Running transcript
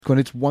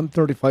Mexico, and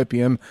it's 1:35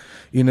 p.m.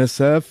 in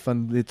SF,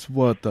 and it's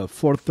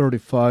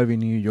 4:35 in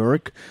New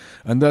York,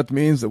 and that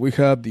means that we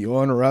have the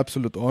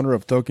absolute honor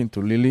of talking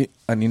to Lily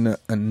and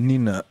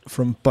Nina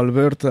from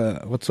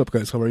Palberta. What's up,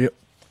 guys? How are you?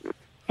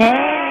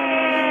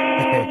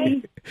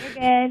 Hey, we're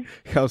good.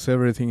 How's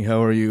everything?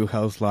 How are you?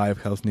 How's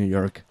life? How's New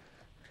York?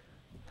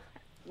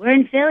 We're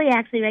in Philly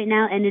actually right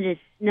now, and it is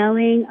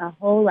snowing a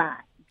whole lot.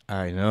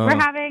 I know. We're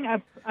having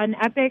an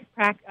epic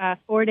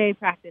 4-day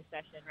practice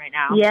session right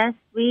now. Yes,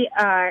 we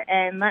are.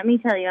 And let me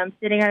tell you, I'm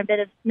sitting on a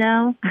bit of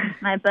snow.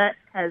 My butt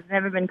has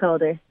never been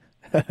colder.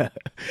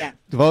 Yeah.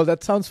 Well,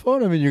 that sounds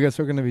fun. I mean, you guys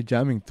are going to be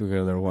jamming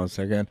together once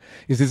again.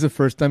 Is this the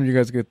first time you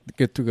guys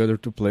get together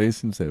to play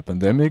since the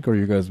pandemic, or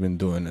you guys been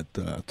doing it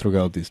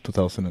throughout this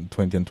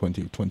 2020 and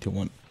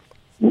 2021?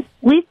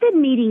 We've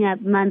been meeting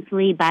up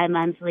monthly,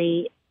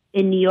 bi-monthly.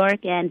 In New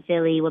York and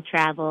Philly, we'll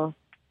travel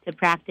to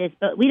practice,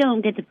 but we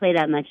don't get to play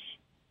that much.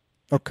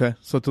 Okay,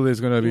 so today's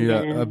going to be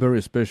a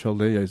very special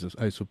day,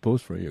 I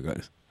suppose, for you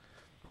guys.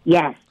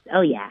 Yes.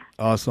 Oh, yeah.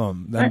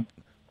 Awesome.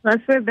 Plus,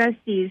 we're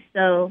besties,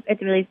 so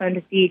it's really fun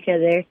to see each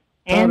other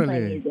and play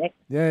music.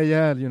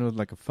 Yeah,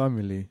 like a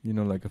family,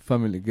 like a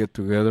family get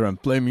together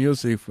and play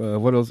music.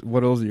 What else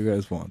do you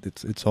guys want?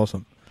 It's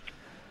awesome.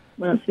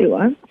 What else do we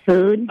want?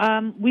 Food.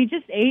 We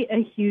just ate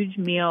a huge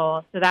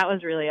meal, so that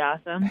was really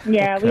awesome.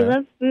 Yeah, Okay. we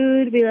love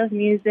food. We love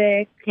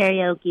music.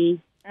 Karaoke.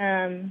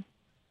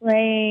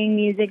 Playing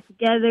music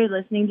together,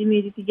 listening to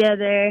music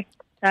together,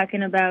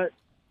 talking about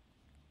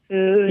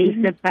food.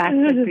 Pizza,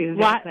 pasta, food.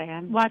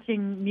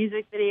 Watching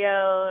music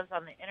videos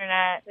on the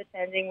internet.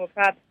 Pretending we're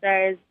pop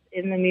stars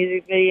in the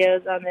music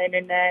videos on the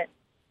internet.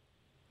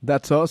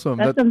 That's awesome.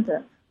 That's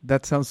something.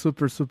 That sounds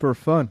super, super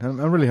fun.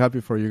 I'm really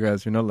happy for you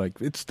guys.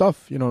 Like it's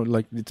tough,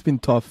 like it's been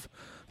tough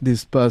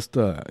this past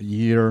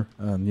year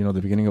and,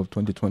 the beginning of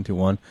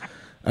 2021.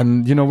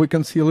 And, we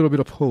can see a little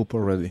bit of hope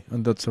already.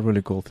 And that's a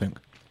really cool thing.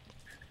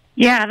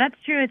 Yeah, that's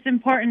true. It's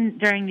important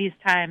during these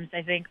times,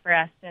 I think, for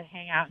us to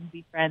hang out and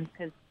be friends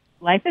because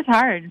life is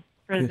hard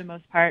for the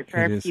most part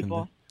for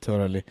people.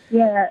 Totally.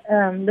 Yeah,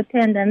 the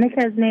pandemic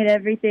has made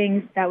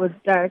everything that was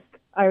dark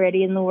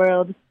already in the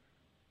world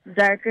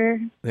darker.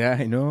 Yeah,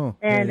 I know.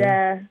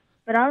 And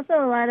but also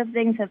a lot of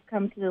things have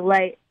come to the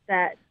light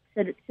that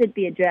should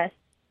be addressed.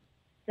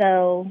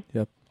 So,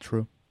 yep,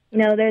 true.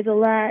 There's a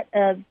lot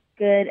of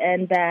good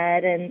and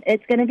bad, and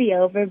it's going to be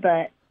over,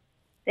 but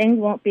things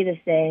won't be the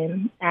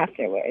same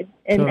afterwards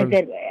in a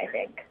good way, I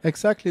think.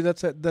 Exactly,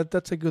 that's a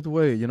good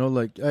way.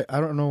 Like I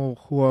don't know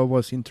who I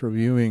was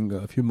interviewing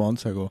a few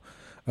months ago,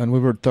 and we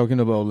were talking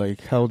about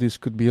like how this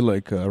could be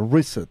like a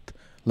reset,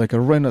 like a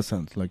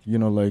renaissance, like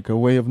like a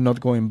way of not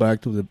going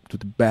back to the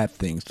bad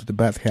things, to the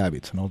bad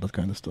habits, and all that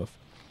kind of stuff.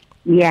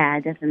 Yeah,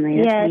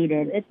 definitely. That's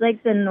needed. It's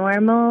like the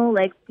normal,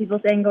 like people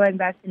saying going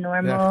back to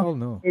normal. Yeah, hell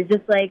no. It's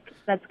just like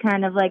that's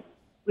kind of like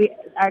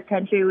our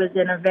country was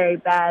in a very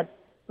bad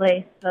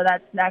place, so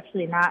that's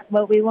actually not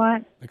what we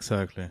want.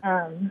 Exactly.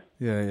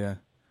 Yeah.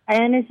 I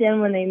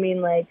understand when they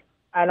mean like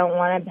I don't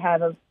want to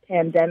have a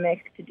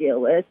pandemic to deal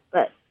with,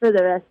 but for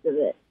the rest of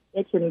it,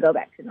 it shouldn't go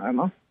back to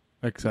normal.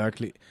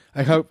 Exactly.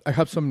 I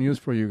have some news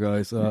for you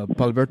guys.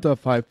 Palberta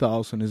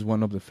 5000 is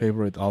one of the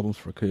favorite albums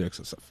for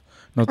KXSF.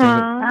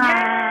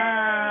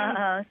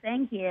 Oh,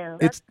 thank you.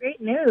 That's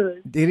great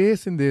news. It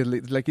is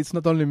indeed. Like it's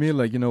not only me.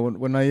 Like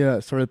when I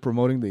started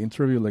promoting the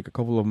interview, like a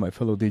couple of my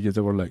fellow DJs,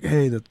 they were like,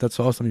 "Hey, that's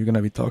awesome! You're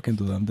gonna be talking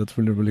to them. That's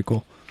really, really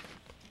cool."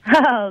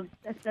 Oh,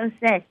 that's so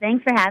sick.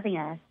 Thanks for having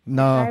us.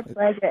 No, Our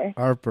pleasure.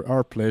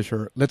 Our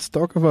pleasure. Let's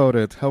talk about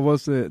it. How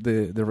was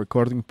the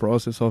recording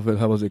process of it?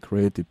 How was the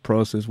creative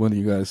process when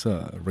you guys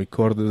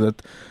recorded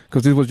it?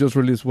 Because it was just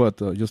released,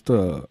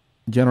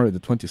 January the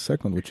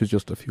 22nd, which is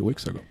just a few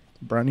weeks ago.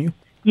 Brand new?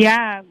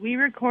 Yeah, we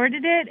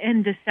recorded it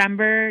in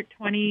December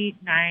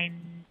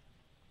 2019.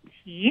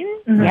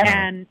 Mm-hmm.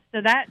 And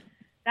so that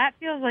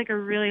feels like a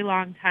really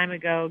long time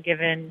ago,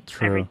 given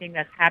everything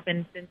that's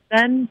happened since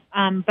then.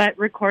 But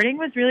recording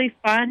was really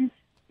fun.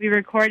 We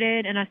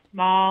recorded in a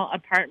small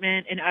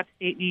apartment in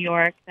upstate New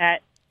York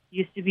that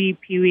used to be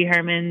Pee Wee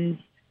Herman's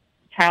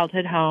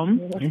childhood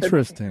home.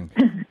 Interesting.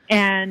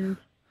 And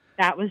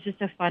that was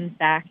just a fun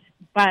fact.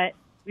 But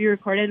we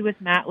recorded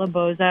with Matt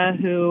Laboza,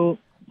 who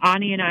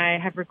Ani and I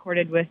have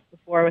recorded with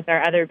before with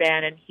our other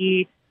band, and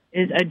he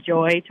is a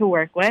joy to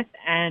work with,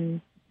 and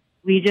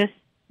we just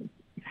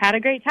had a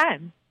great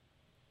time.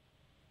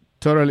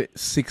 Totally,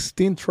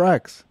 16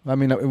 tracks. I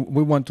mean,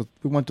 we want to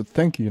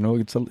thank you.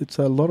 It's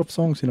a lot of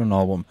songs in an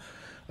album.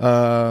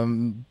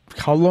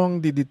 How long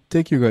did it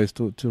take you guys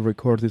to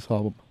record this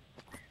album?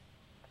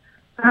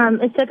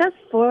 It took us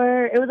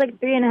it was like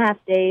 3.5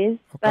 days.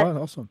 Oh, but God,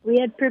 awesome. we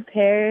had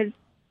prepared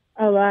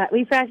a lot.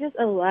 We practiced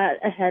a lot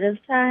ahead of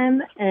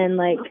time, and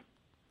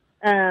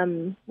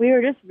we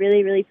were just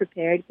really, really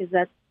prepared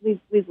because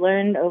we've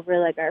learned over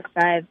like our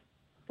 5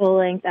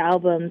 full-length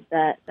albums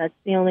that's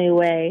the only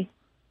way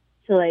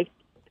to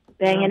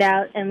bang it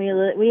out, and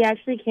we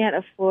actually can't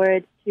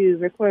afford to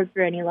record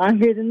for any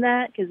longer than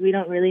that because we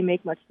don't really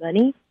make much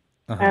money.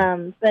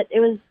 But it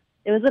was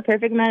the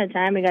perfect amount of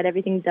time. We got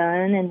everything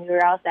done, and we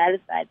were all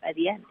satisfied by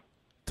the end.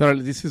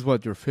 Totally. This is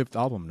what your fifth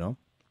album, no?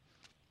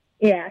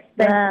 Yeah,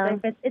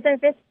 it's our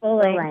fifth full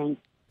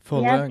length.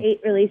 Full we have length.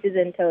 8 releases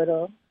in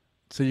total.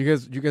 So you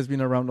guys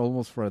been around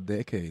almost for a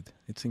decade.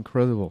 It's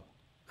incredible.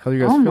 How do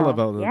you guys feel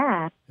about that?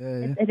 Yeah.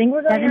 Yeah. I think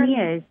we're going 7 on,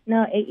 years.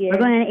 No, 8 years. We're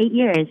going on 8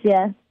 years.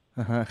 Yeah.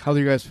 How do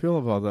you guys feel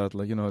about that?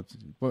 Like,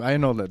 well, I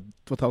know that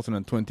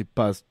 2020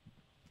 passed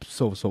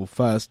so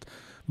fast,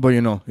 but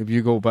if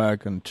you go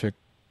back and check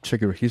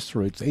your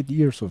history, it's 8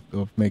 years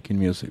of making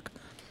music.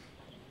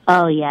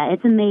 Oh yeah,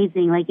 it's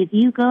amazing. Like if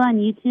you go on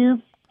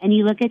YouTube and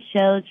you look at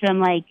shows from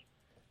like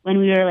when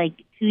we were like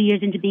 2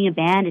 years into being a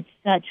band, it's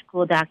such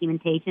cool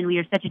documentation. We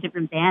were such a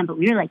different band, but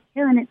we were like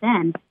killing it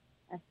then.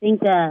 I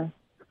think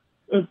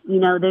if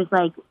there's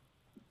like,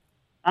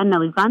 I don't know,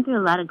 we've gone through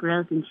a lot of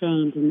growth and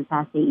change in the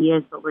past 8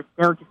 years, but we're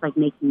still just like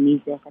making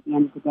music at the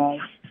end of the day.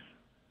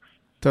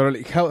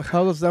 Totally. How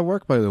does that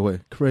work, by the way?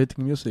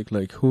 Creating music,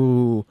 like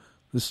who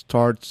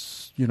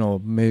starts,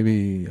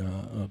 maybe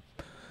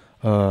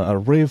a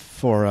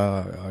riff or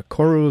a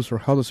chorus, or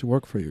how does it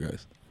work for you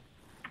guys?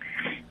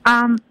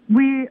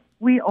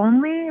 We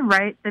only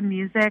write the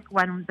music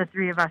when the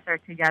three of us are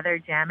together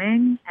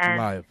jamming, and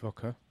live.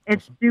 Okay.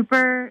 It's awesome.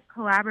 super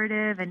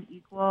collaborative and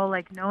equal.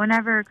 Like no one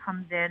ever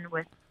comes in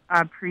with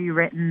a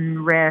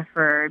pre-written riff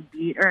or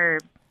beat or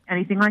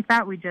anything like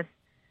that. We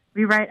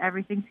write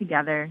everything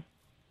together.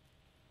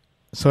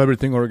 So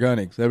everything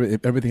organic.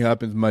 Everything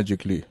happens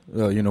magically,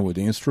 with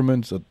the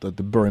instruments at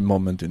the very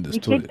moment in the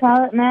studio. We could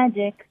call it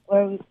magic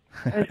or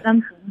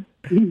something.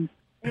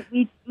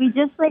 we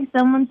just like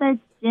someone starts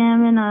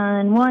jamming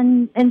on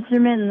one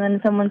instrument, and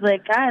then someone's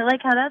like, I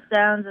like how that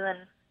sounds, and then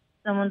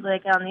someone's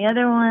like on the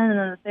other one, and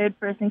then the third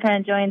person kind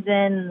of joins in,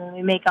 and then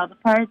we make all the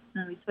parts,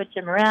 and we switch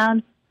them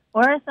around.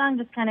 Or a song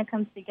just kind of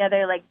comes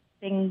together like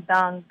bing,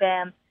 dong,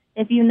 bam.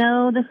 If you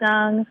know the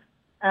song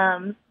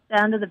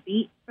Sound of the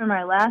Beat from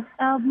our last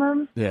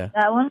album,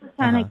 that one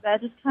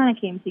that just kind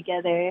of came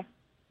together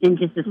in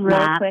just a real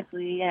snap.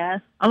 quickly, yeah.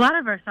 A lot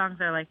of our songs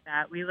are like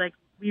that.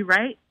 We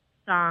write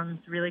songs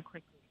really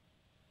quickly.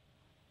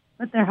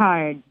 But they're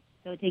hard,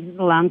 so it takes us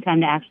a long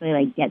time to actually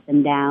like get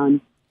them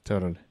down.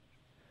 Totally.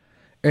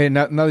 And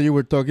now that you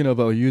were talking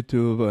about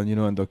YouTube and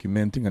and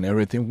documenting and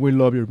everything, we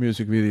love your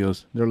music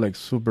videos. They're like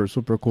super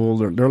cool.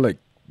 They're like,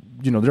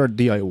 they're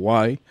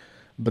DIY,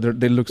 but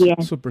they look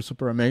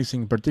super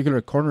amazing. In particular,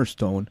 Corner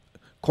Store.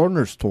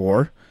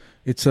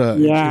 It's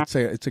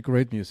a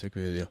great music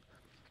video.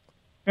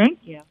 Thank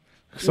you.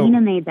 So,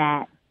 Nina made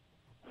that.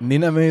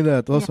 Nina made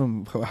that.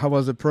 Awesome. Yeah. How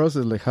was the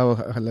process? Like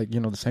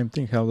the same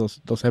thing. How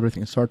does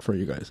everything start for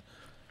you guys?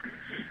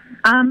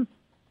 That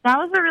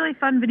was a really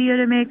fun video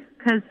to make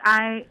because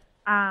I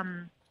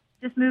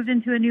just moved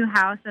into a new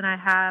house, and I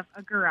have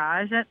a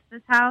garage at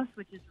this house,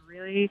 which is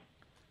really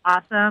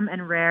awesome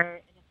and rare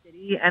in a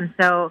city. And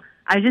so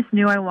I just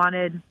knew I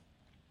wanted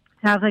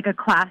to have like a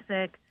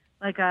classic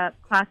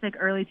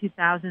early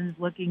 2000s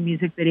looking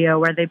music video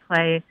where they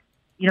play,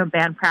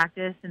 band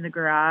practice in the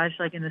garage,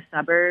 like in the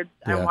suburbs.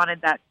 Yeah. I wanted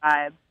that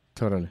vibe.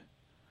 Totally.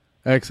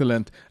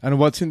 Excellent. And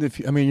what's in the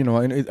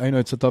I know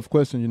it's a tough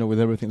question, with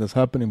everything that's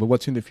happening, but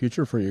what's in the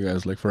future for you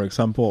guys? Like, for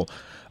example,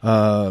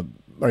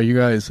 are you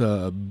guys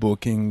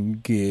booking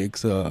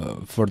gigs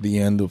for the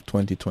end of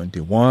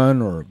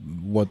 2021, or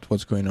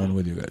what's going on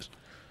with you guys?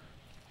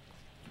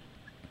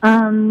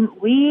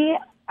 We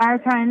are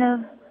kind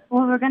of,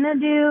 we're gonna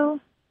do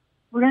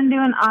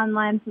an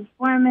online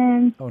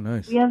performance. Oh,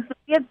 nice. We have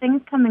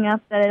things coming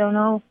up that I don't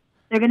know,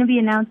 they're gonna be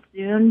announced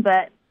soon,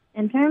 but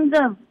in terms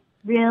of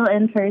real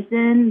in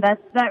person, that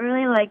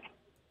really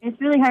it's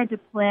really hard to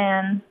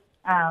plan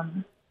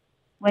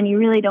when you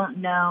really don't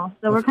know.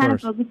 So we're kind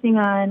of focusing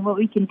on what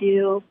we can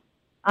do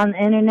on the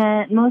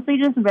internet, mostly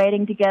just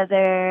writing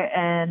together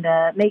and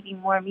making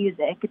more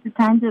music. It's a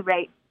time to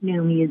write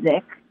new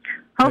music.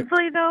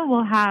 Hopefully, though,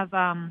 we'll have.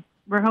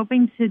 We're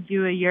hoping to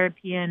do a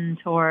European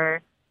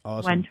tour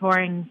when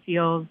touring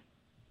feels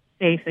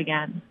safe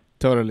again.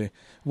 Totally.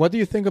 What do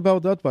you think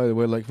about that, by the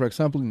way? Like, for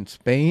example, in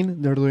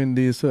Spain, they're doing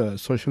these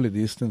socially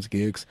distanced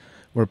gigs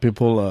where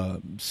people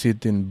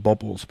sit in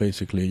bubbles,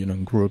 basically,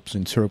 in groups,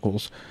 in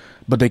circles,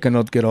 but they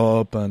cannot get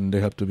up and they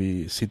have to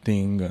be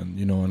sitting and,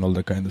 and all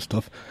that kind of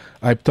stuff.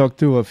 I've talked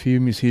to a few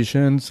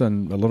musicians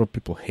and a lot of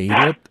people hate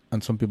it,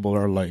 and some people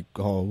are like,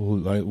 oh,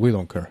 we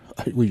don't care.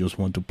 We just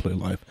want to play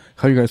live.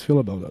 How do you guys feel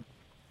about that?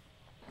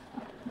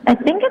 I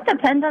think it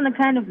depends on the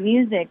kind of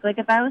music. Like,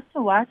 if I was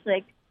to watch,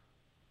 like,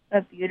 a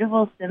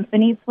beautiful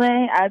symphony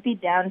play, I'd be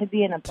down to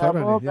be in a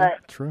bubble. Totally, yeah,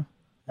 but true.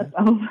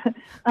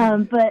 Yeah.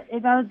 But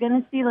if I was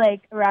gonna see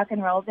like a rock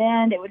and roll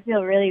band, it would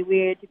feel really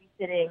weird to be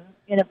sitting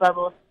in a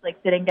bubble, like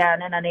sitting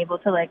down and unable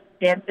to like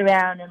dance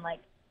around and like,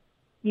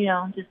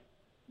 just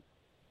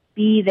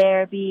be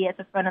at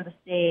the front of the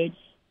stage.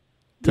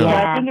 Totally.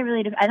 Yeah, I think it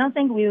really. I don't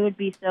think we would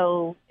be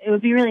so. It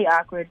would be really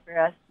awkward for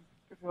us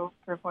to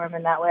perform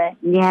in that way.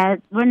 Yeah,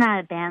 we're not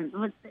a band.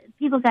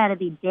 People got to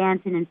be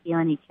dancing and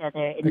feeling each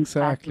other.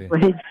 Exactly.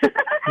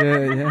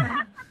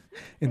 Yeah.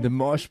 In the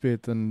mosh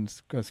pit and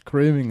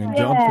screaming and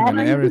jumping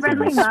and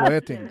everything and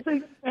sweating. It's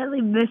like early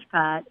mish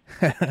pot.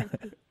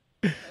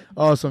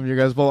 Awesome, you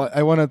guys. Well,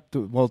 I wanted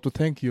to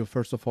thank you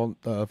first of all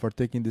for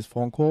taking this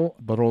phone call,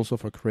 but also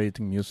for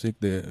creating music.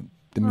 The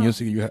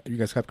music you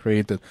guys have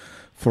created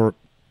for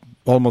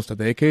almost a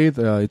decade.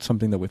 It's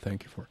something that we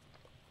thank you for.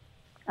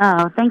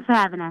 Oh, thanks for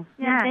having us.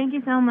 Yeah, thank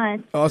you so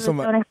much. Awesome. It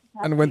was so nice to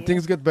talk And to when you.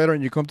 things get better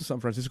and you come to San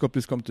Francisco,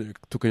 please come to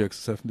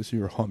KXSF. This is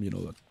your home. You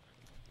know that.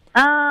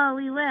 Oh,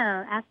 we will.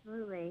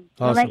 Absolutely.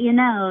 We'll Awesome. let you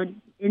know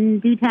in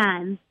due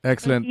time.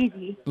 Excellent. It's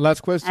easy.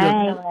 Last question.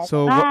 All right.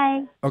 So,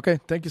 Bye. okay,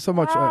 thank you so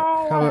much.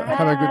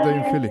 Have a good day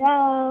in Philly.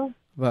 Bye.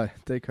 Bye.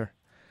 Take care.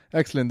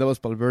 Excellent. That was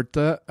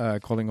Palberta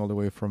calling all the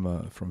way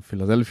from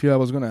Philadelphia. I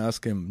was going to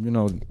ask him,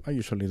 I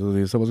usually do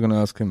this. I was going to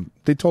ask him.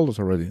 They told us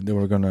already they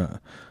were going to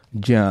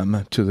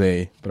jam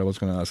today, but I was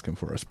going to ask him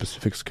for a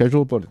specific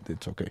schedule, but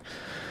it's okay.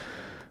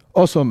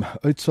 Awesome.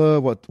 It's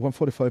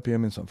 1:45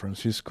 p.m. in San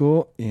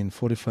Francisco. In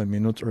 45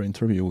 minutes, our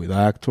interview with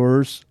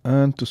actors.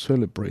 And to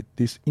celebrate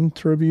this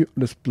interview,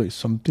 let's play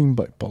something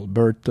by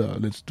Palberta.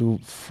 Let's do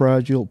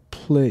Fragile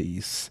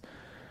Place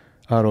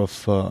out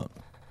of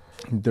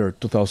their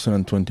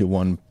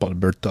 2021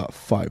 Palberta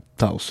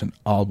 5000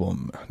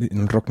 album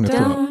in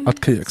Rockneto at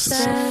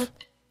KXSF.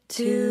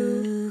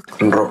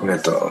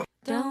 Rockneto.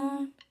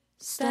 Don't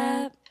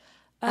step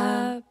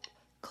up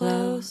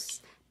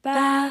close,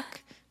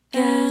 back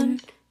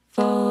and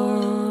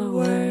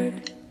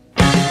forward.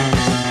 Don't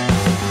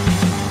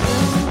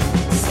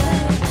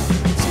step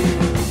too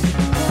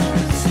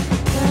close.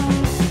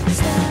 Don't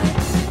step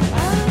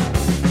up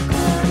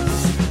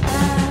close,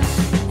 back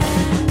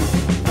and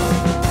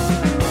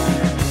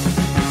forward.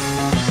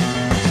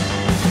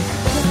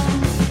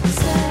 Don't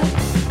step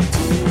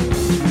too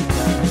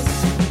close.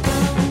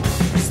 Don't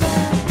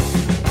step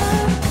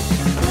up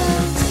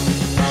close.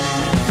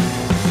 Don't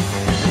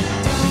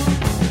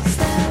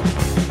step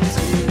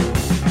too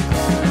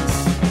close.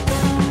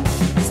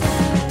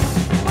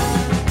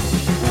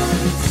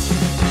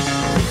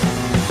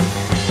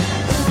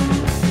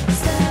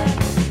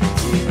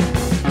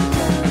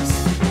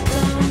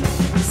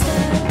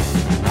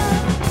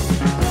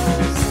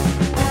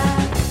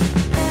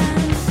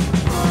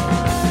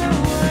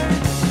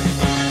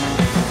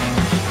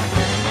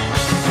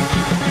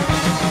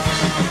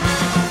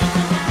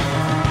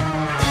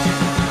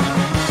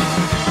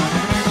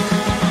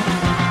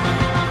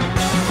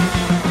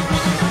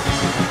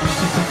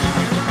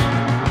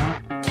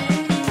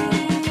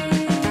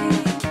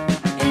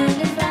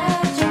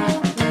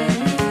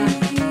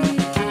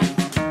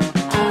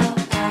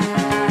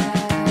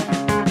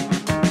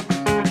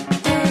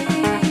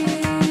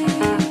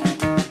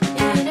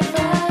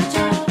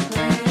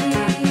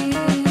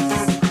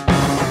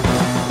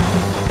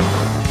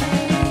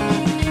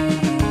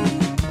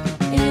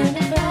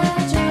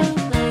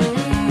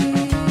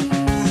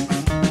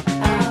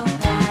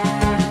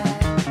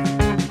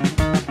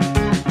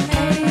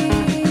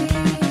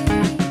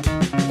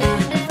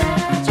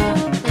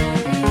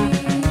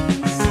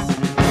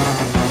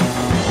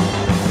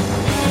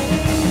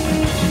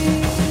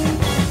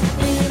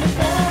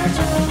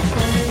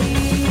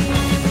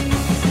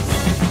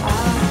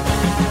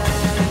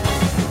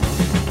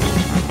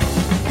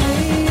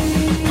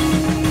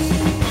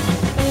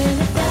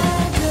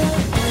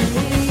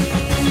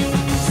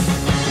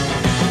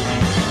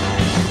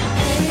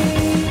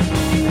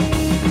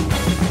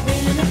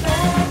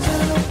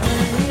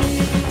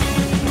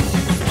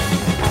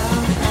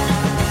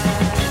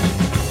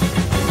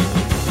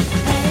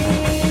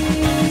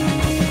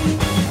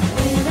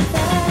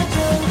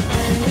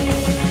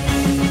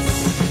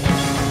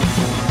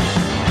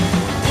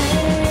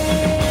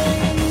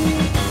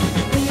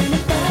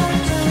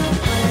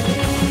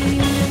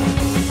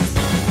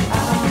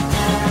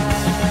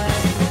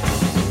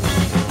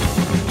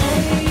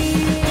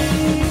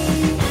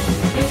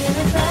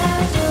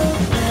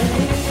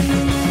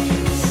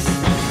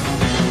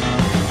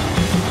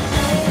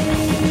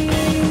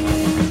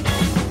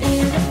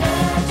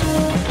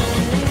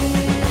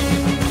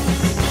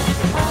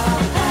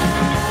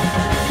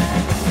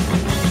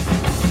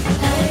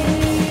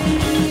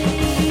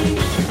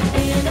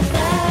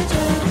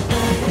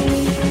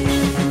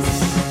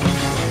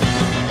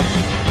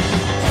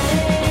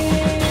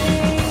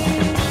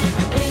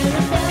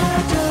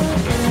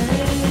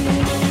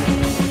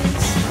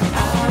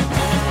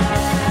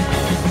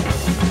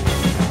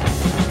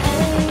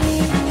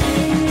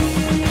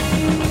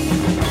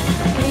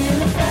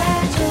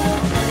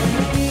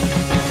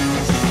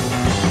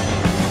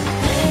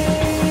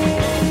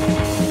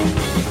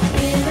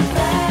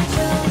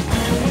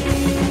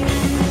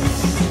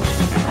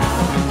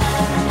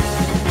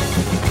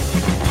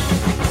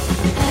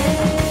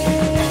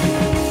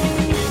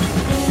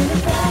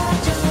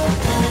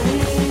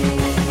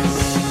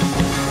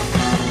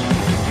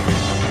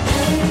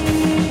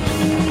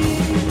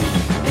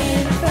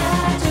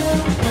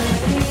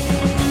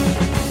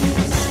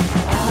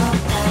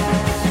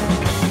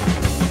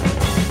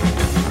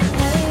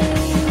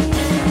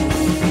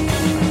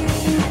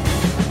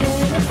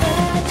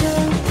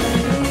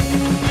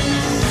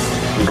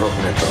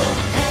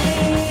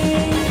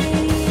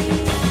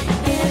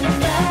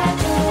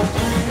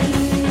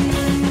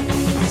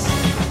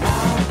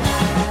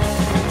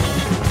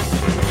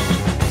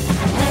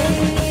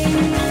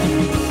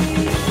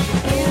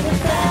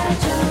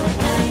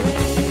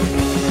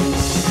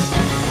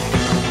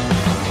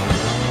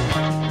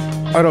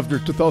 Out of their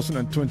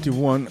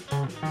 2021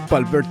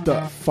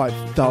 Palberta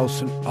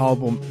 5000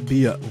 album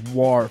via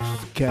Wharf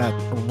Cat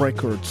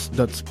Records.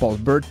 That's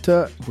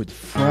Palberta with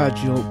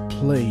Fragile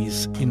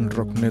Place in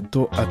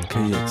Rockneto at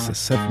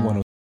KXSF